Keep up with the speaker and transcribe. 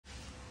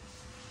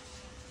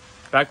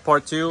Back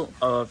part 2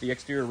 of the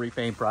exterior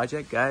repaint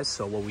project, guys.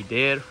 So what we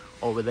did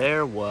over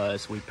there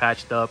was we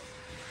patched up.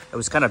 It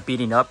was kind of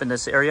beating up in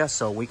this area,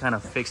 so we kind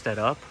of fixed that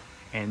up.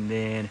 And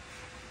then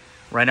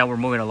right now we're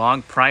moving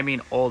along,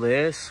 priming all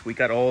this. We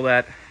got all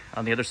that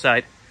on the other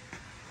side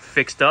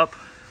fixed up.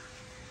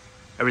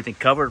 Everything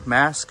covered,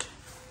 mask.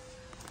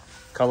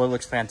 Color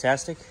looks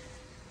fantastic.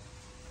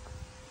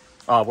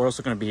 We're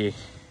also going to be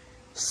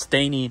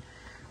staining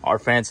our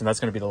fence, and that's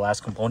going to be the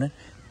last component.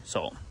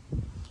 So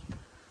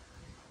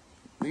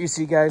you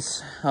see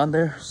guys on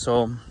there,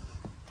 so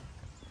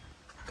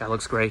that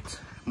looks great.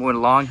 Moving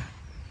along,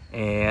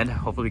 and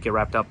hopefully we get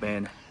wrapped up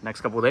in the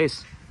next couple of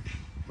days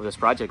with this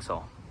project,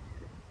 so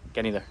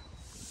getting there.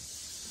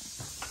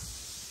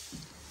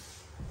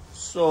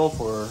 So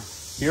for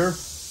here,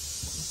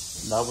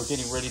 now we're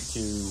getting ready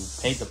to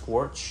paint the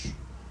porch.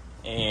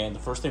 And the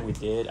first thing we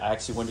did, I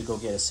actually went to go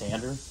get a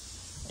sander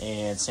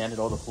and sanded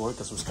all the floor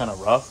because it was kind of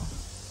rough.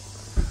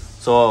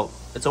 So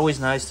it's always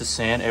nice to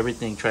sand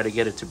everything, try to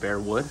get it to bare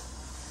wood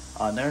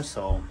on there.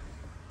 So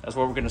that's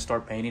what we're going to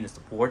start painting, is the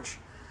porch.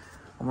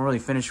 I'm already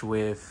finished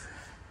with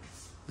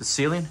the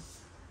ceiling,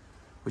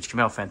 which came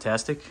out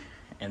fantastic.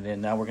 And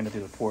then now we're going to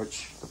do the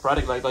porch. The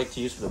product I like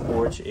to use for the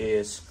porch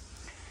is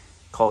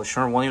called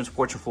Sherwin-Williams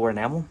Porch and Floor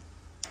Enamel.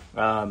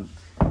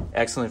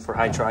 Excellent for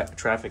high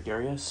traffic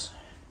areas.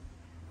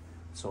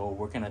 So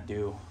we're going to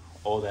do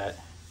all that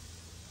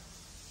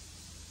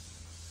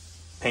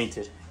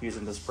painted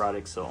using this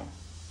product. So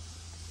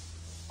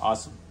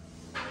awesome.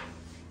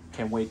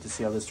 Can't wait to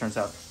see how this turns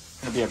out. It's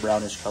going to be a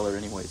brownish color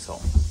anyway, so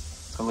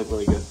it's going to look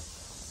really good.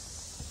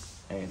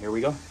 And here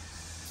we go.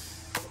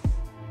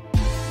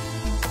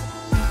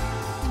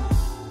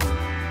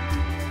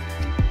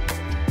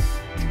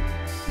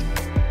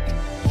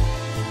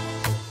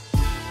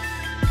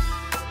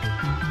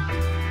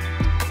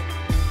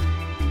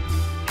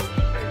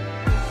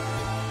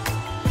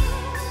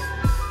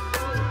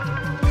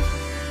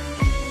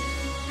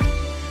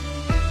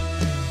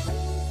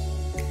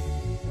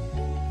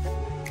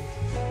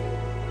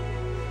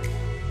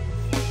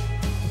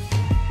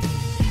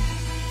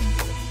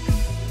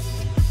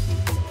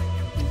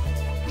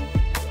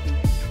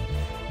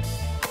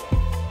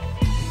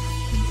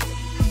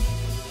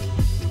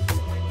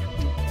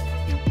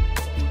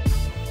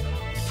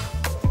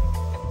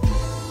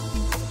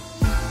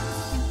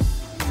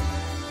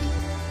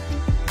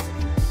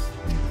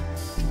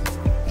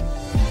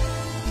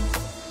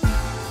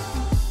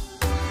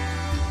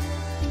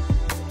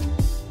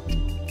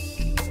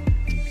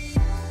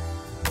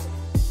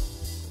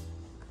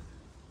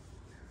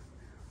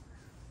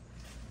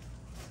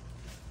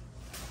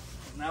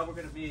 Now we're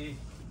going to be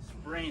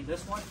spraying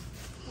this one.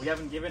 We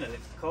haven't given it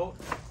a coat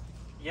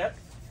yet.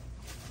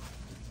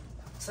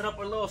 Set up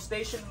our little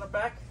station in the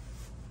back.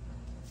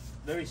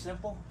 Very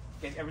simple.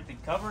 Get everything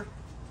covered.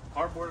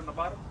 Cardboard on the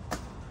bottom.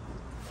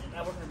 And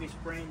now we're going to be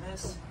spraying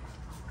this.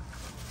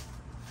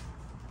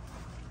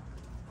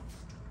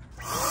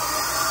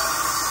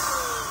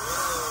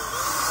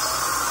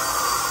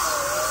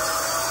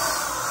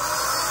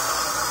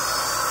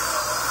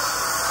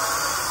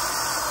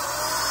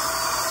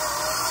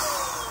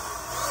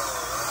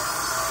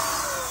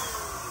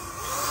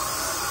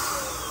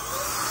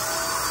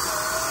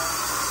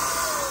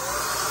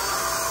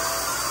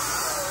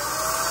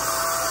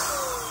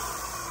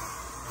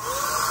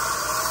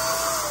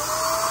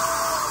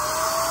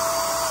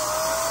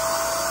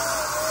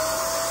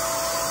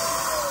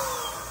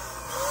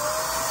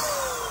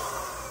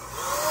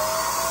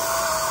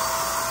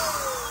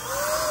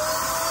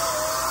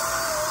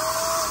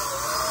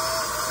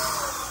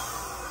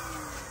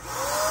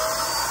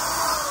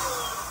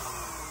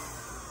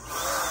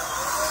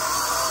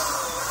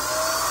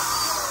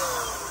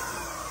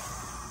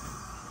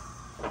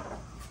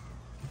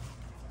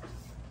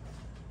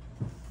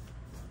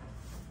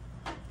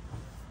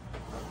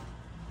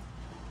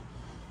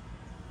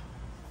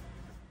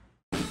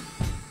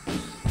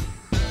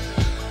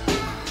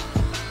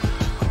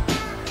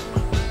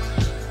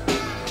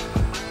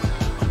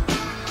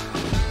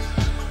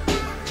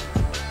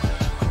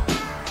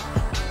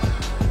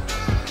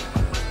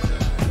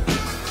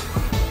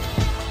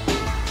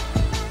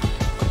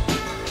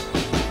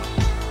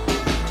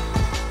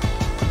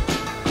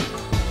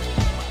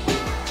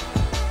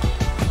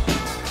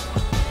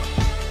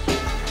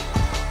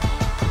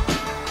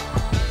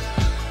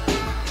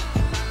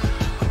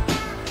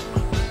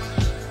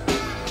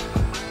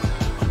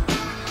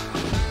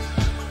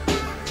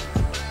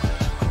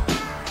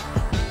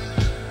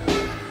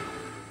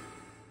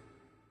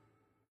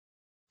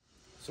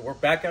 So we're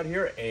back out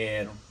here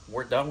and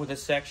we're done with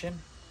this section.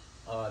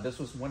 This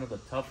was one of the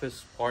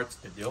toughest parts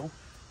to do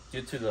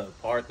due to the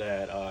part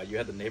that you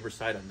had the neighbor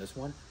side on this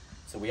one.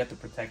 So we had to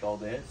protect all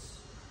this,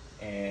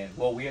 and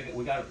well, we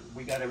got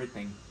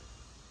everything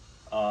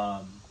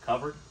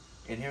covered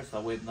in here,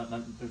 so that way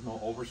there's no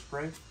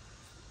overspray.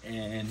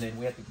 And then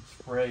we had to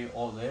spray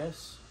all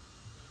this.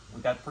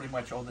 We got pretty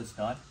much all this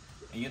done.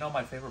 And you know,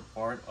 my favorite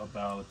part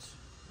about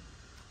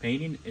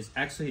painting is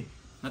actually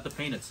not the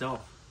paint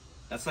itself.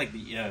 That's like the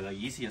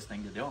easiest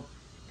thing to do.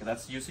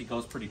 That's usually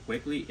goes pretty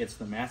quickly. It's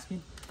the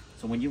masking.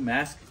 So when you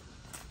mask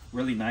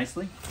really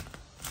nicely,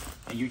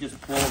 and you just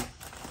pull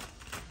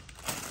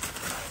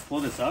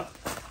this up.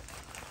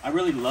 I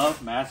really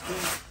love masking,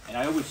 and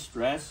I always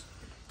stress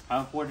how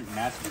important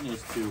masking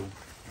is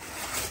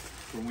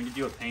for when you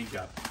do a paint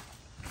job.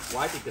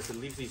 Why? Because it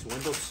leaves these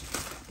windows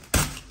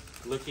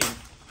looking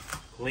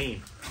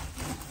clean,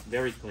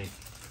 very clean.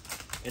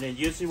 And then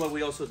usually what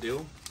we also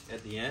do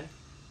at the end,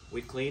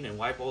 we clean and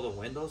wipe all the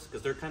windows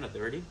because they're kind of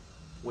dirty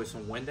with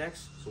some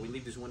Windex. So we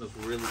leave these windows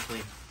really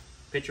clean,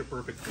 picture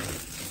perfect clean.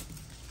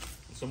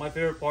 So my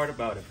favorite part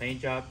about a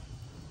paint job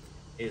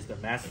is the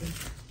masking.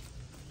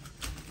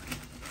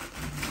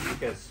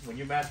 Because when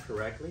you mask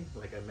correctly,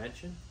 like I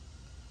mentioned,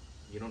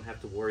 you don't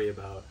have to worry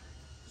about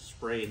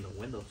spraying the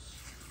windows.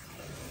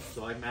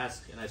 So I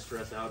mask and I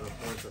stress out on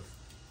points of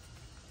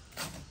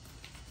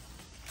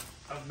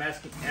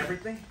masking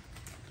everything.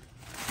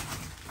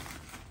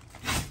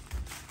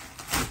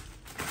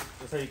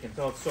 That's how you can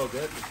tell it's so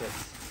good, because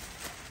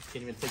you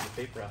can't even take the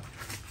paper out.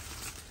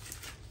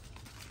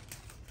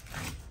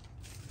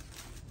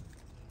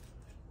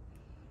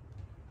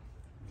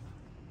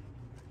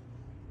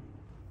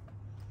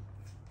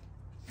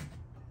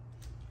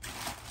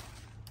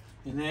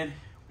 And then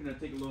we're gonna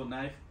take a little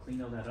knife,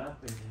 clean all that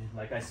up, and then,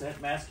 like I said,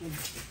 masking.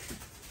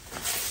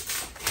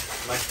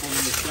 Like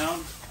pulling this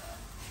down.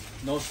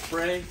 No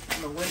spray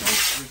on the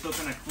windows. We're still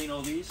gonna clean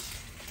all these.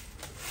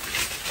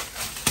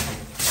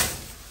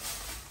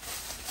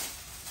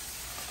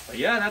 But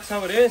yeah, that's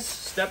how it is.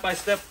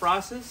 Step-by-step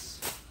process.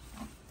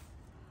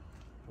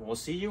 We'll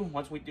see you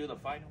once we do the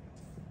final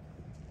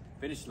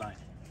finish line.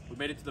 We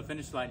made it to the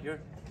finish line here.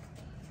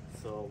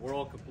 So we're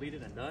all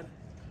completed and done.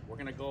 We're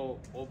gonna go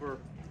over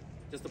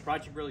just the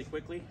project really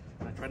quickly.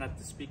 I try not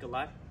to speak a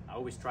lot. I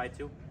always try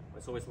to.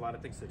 There's always a lot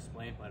of things to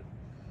explain, but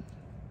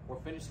we're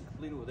finished and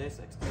completed with this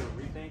exterior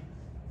repaint.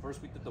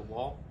 First we did the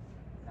wall.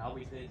 Now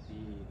we did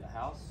the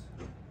house.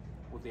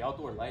 With the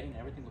outdoor lighting,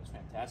 everything looks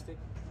fantastic.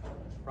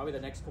 Probably the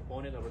next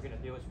component that we're gonna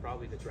do is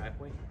probably the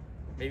driveway.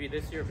 Maybe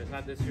this year. If it's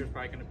not this year, it's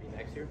probably gonna be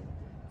next year.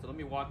 So let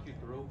me walk you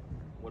through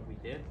what we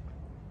did.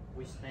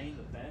 We stained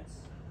the fence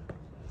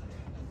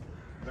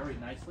very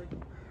nicely.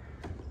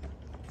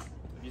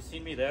 If you see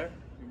me there,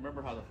 you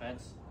remember how the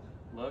fence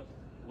looked?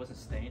 It wasn't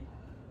stained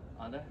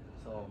on there.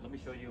 So let me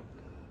show you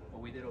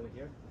what we did over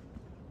here.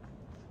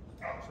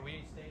 So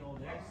we stained all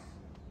this.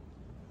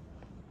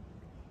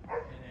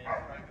 And then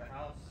back the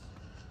house.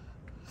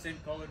 Same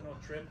color, no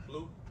trim,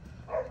 blue.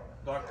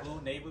 Dark blue,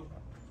 navy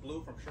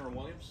blue from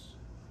Sherwin-Williams.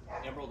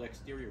 Emerald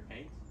exterior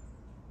paint.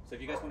 So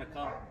if you guys want to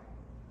come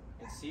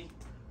and see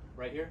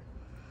right here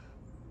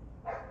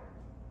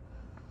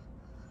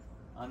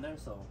on there,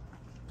 so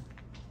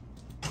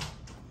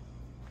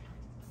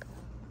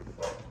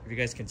if you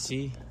guys can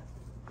see,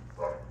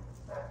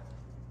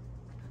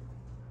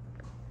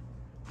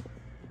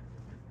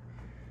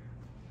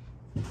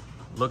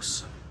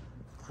 looks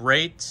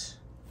great.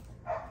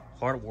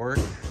 Hard work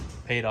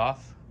paid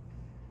off.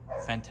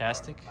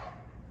 Fantastic.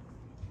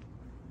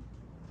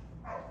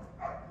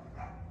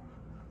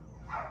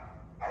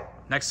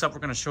 Next up, we're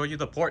going to show you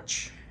the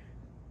porch.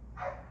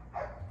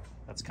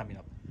 That's coming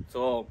up.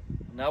 So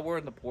now we're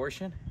in the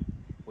portion,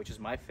 which is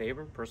my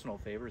favorite, personal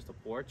favorite, is the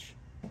porch.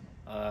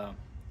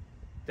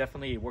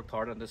 Definitely worked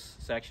hard on this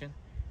section,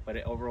 but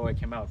overall it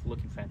came out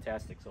looking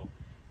fantastic. So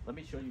let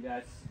me show you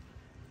guys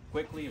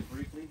quickly and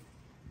briefly.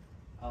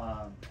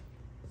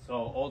 So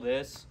all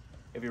this,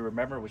 if you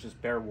remember, which is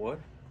bare wood,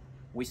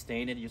 we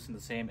stained it using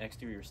the same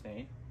exterior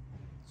stain.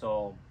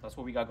 So that's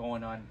what we got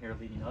going on here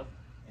leading up.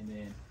 And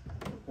then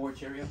the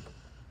porch area,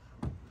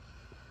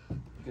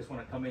 you just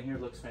want to come in here,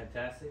 looks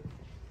fantastic.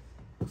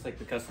 Looks like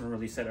the customer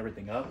really set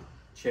everything up.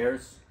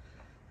 Chairs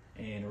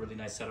and a really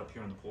nice setup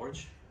here on the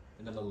porch.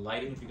 And then the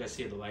lighting, if you guys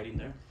see the lighting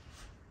there,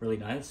 really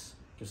nice.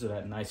 Gives it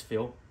that nice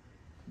feel.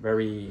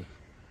 Very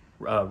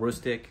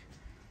rustic,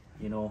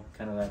 you know,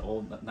 kind of that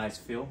old nice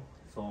feel.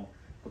 So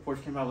the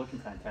porch came out looking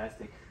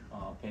fantastic.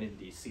 Painted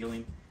the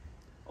ceiling,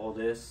 all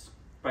this.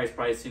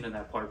 Probably seen in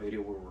that part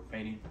video where we're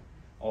painting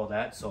all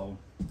that. So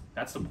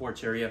that's the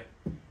porch area.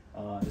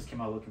 This came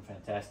out looking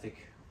fantastic.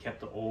 Kept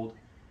the old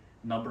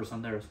numbers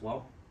on there as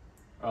well.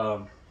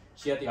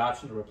 She had the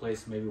option to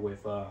replace maybe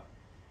with the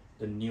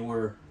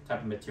newer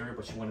type of material,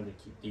 but she wanted to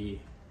keep the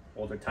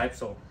older type.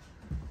 So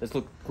this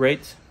looked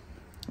great,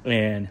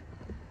 and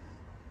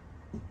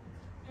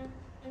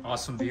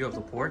awesome view of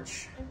the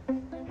porch.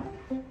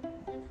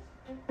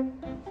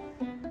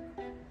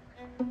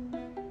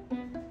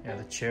 Yeah,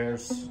 the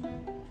chairs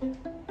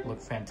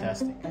look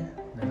fantastic. And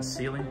then the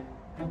ceiling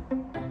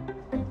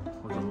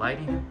with the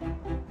lighting.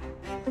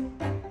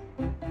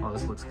 Oh,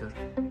 this looks good.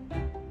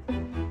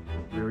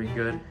 Very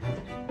good.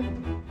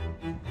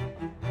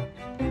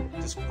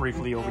 Just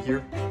briefly over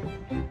here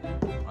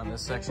on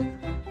this section,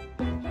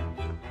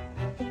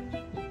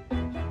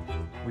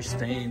 we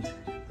stained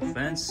the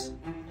fence.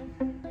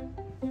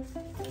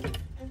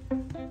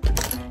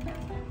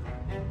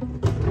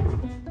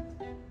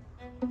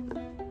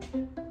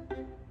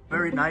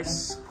 Very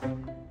nice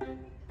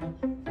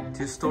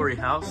 2-story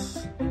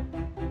house.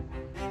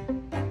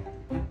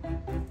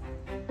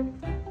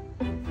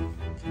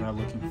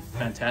 looking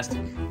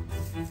fantastic.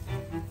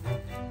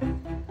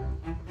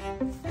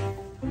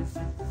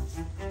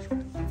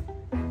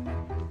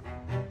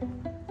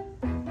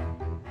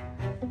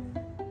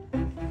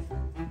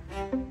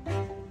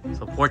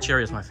 So porch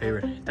area is my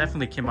favorite. It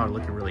definitely came out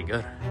looking really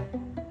good.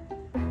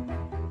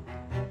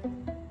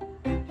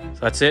 So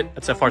that's it.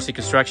 That's FRC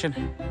construction.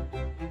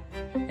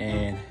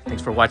 And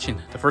thanks for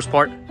watching the first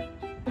part.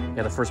 We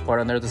got the first part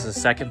on there. This is the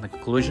second, the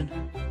conclusion.